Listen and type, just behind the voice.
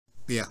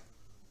Yeah.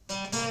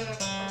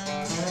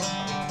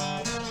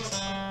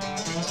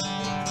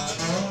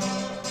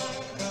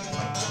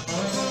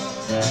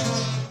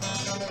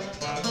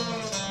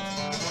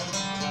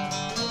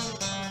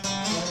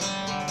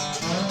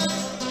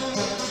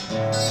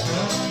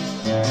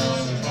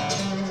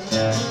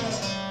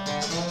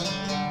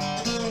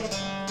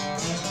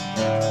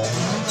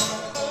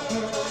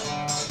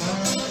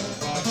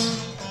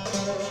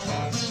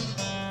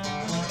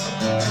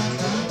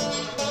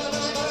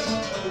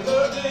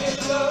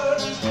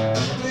 Lord,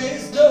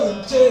 please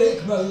don't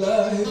take my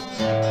life.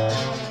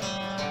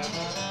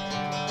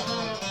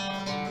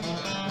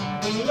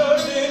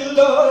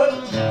 Lord,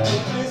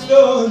 please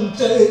don't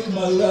take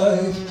my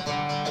life.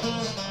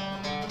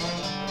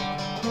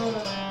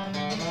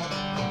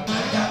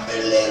 I got me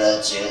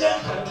little children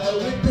and a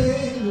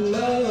weeping,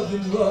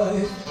 loving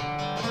wife.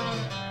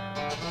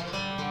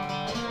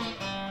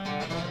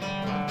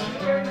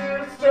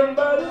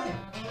 Somebody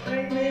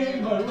bring me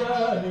my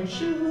running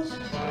shoes.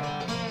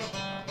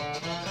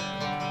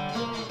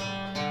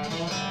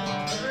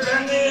 I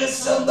need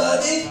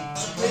somebody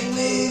bring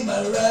me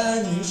my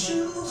running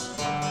shoes.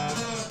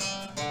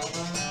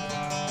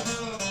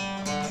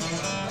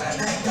 When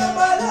I come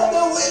out of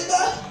the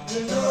window,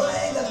 you know I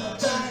ain't got no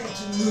time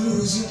to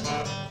lose.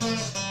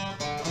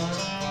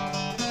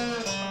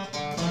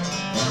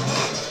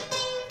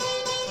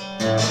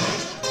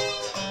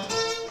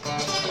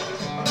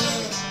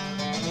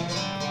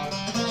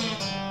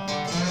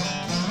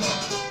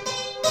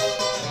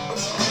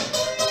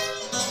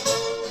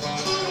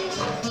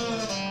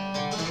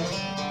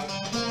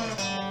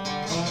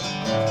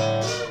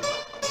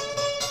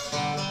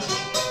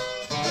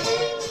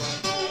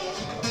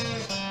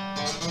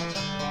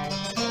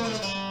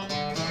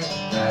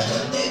 I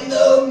don't need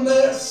no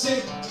mercy,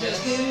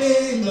 just give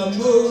me my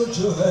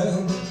mojo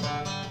hand.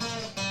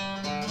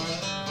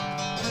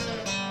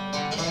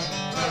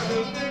 I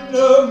don't need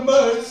no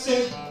mercy,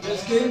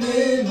 just give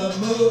me my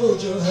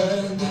mojo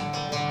hand.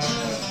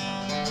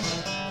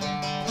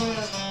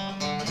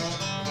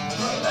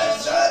 My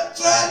legs are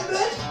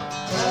trembling,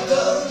 I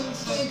don't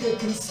think I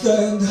can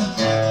stand.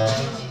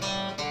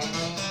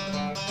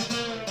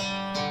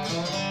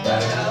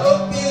 But I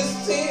hope you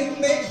see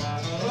me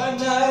when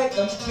I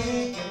come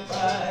speaking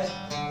by.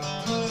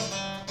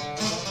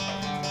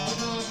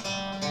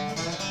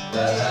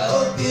 But I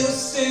hope you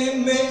see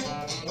me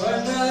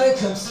when I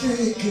come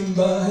sneaking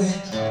by.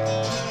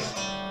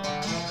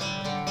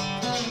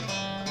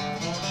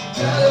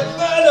 I'm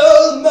an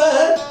old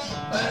man,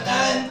 but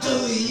I'm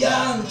too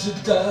young to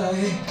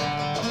die.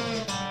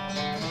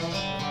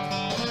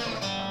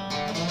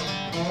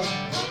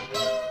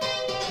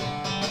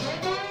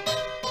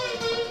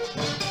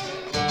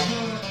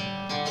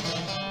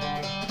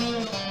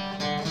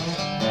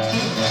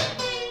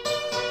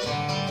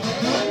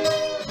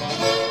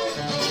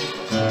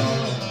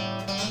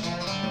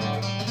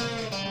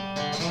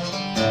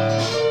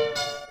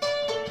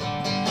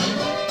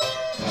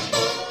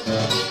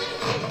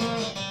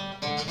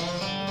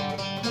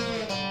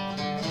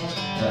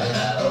 But I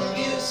hope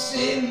you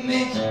see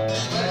me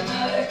when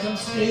I come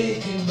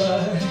streaking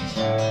by.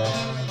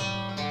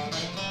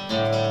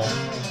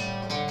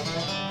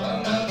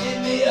 Come now meet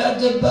me at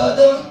the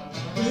bottom,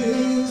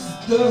 please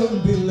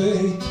don't be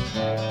late.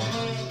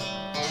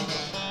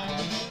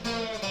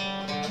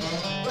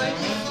 When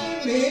you see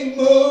me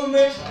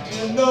moving,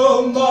 you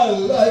know my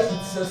life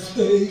is at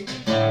stake.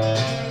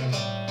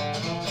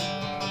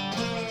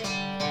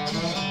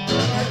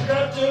 I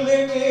got to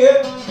leave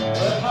here,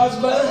 my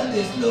husband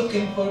is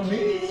looking for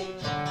me.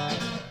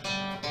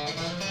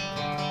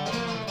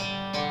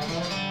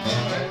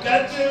 I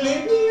got to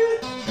leave here,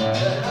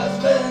 my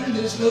husband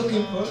is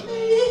looking for me.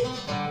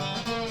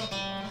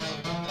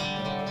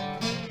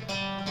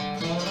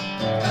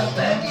 I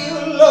beg you,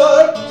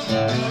 Lord,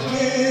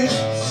 please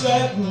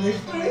set me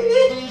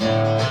free.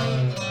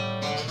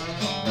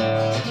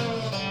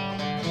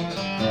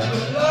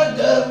 Lord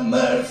have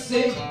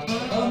mercy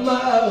on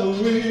my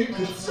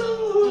wicked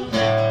soul.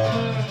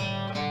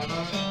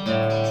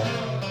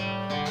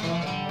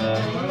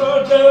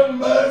 Lord have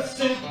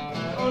mercy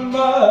on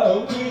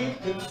my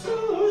wicked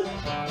soul.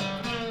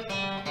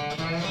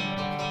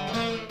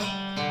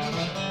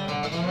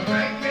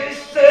 Make me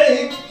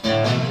sing,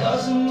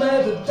 doesn't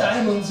matter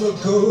diamonds or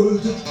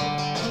gold.